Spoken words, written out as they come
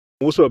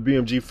What's up,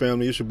 BMG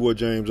family? It's your boy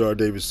James R.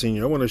 Davis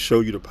Sr. I want to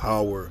show you the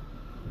power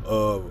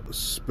of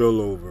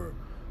spillover.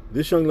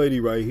 This young lady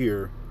right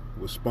here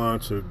was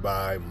sponsored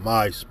by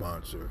my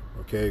sponsor,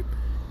 okay?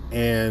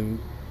 And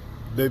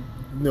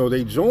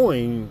they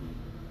joined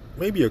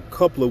maybe a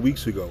couple of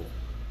weeks ago.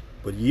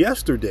 But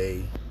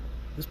yesterday,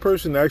 this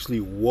person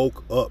actually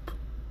woke up.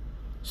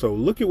 So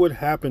look at what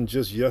happened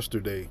just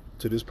yesterday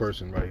to this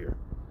person right here.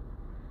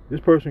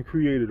 This person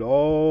created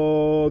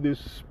all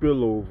this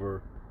spillover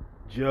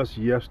just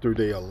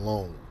yesterday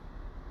alone,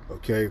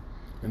 okay?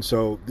 And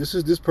so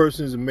this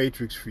person is a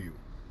matrix for you,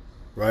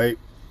 right?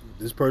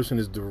 This person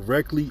is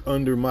directly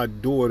under my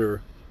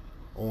daughter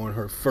on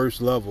her first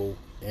level,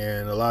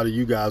 and a lot of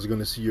you guys are going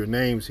to see your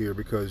names here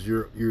because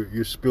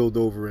you're spilled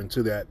over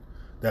into that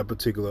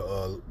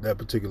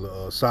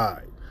particular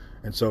side.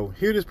 And so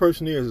here this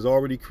person is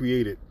already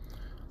created.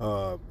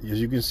 As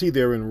you can see,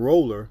 they're in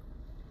roller,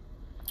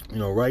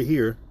 right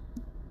here,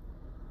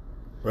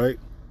 right?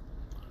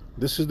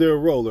 This is their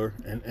roller,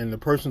 and the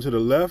person to the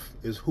left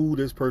is who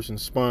this person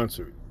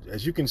sponsored.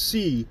 As you can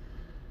see,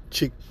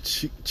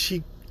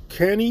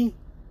 Chicani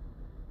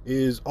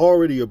is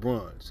already a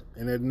bronze,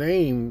 and that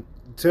name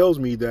tells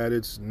me that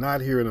it's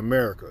not here in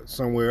America, it's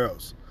somewhere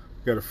else.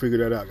 Got to figure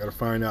that out, got to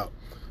find out.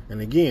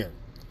 And again,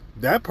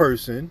 that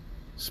person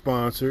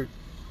sponsored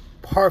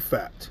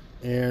Parfat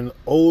and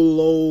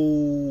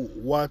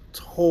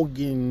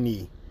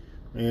Olowatogini,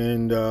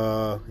 and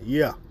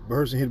yeah,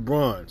 person hit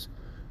bronze.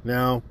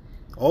 Now,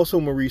 also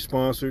Marie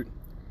sponsored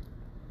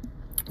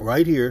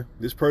right here,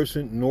 this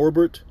person,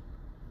 Norbert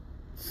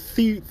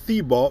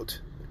Thibault,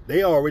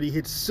 they already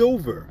hit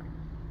silver,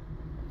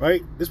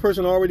 right? This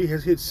person already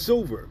has hit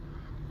silver.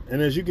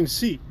 And as you can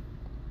see,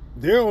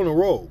 they're on a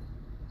roll.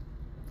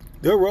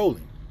 They're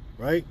rolling,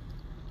 right?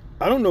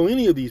 I don't know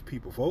any of these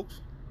people, folks.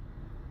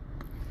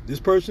 This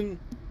person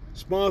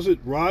sponsored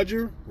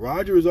Roger.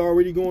 Roger is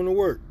already going to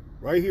work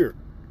right here,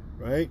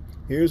 right?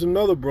 Here's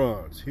another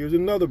bronze. Here's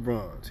another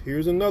bronze.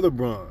 Here's another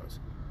bronze.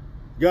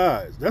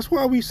 Guys, that's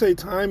why we say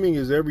timing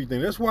is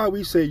everything. That's why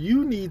we say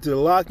you need to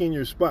lock in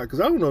your spot,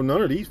 because I don't know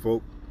none of these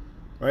folk,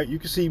 right? You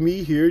can see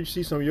me here. You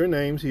see some of your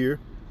names here,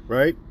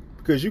 right?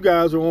 Because you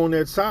guys are on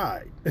that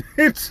side.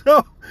 and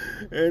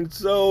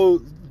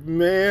so,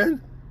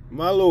 man,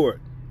 my Lord,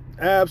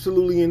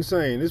 absolutely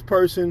insane. This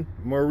person,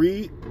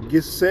 Marie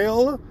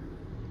Giselle,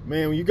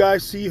 man, when you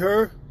guys see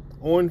her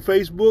on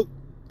Facebook,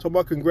 talk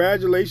about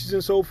congratulations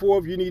and so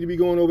forth, you need to be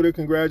going over there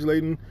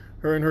congratulating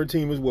her and her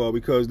team as well,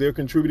 because they're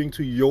contributing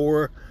to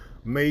your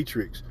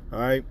matrix. All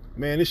right,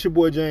 man, it's your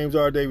boy James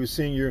R. Davis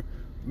Sr.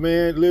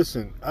 Man,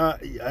 listen, I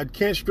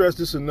can't stress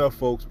this enough,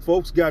 folks.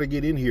 Folks got to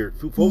get in here.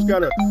 Folks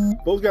got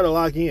to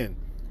lock in.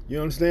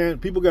 You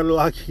understand? People got to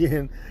lock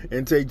in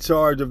and take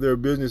charge of their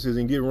businesses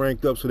and get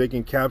ranked up so they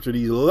can capture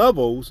these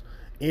levels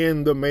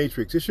in the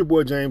matrix. It's your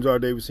boy James R.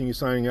 Davis Sr.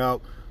 signing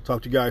out.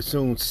 Talk to you guys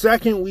soon.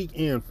 Second week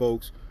in,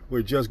 folks.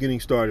 We're just getting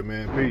started,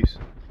 man. Peace.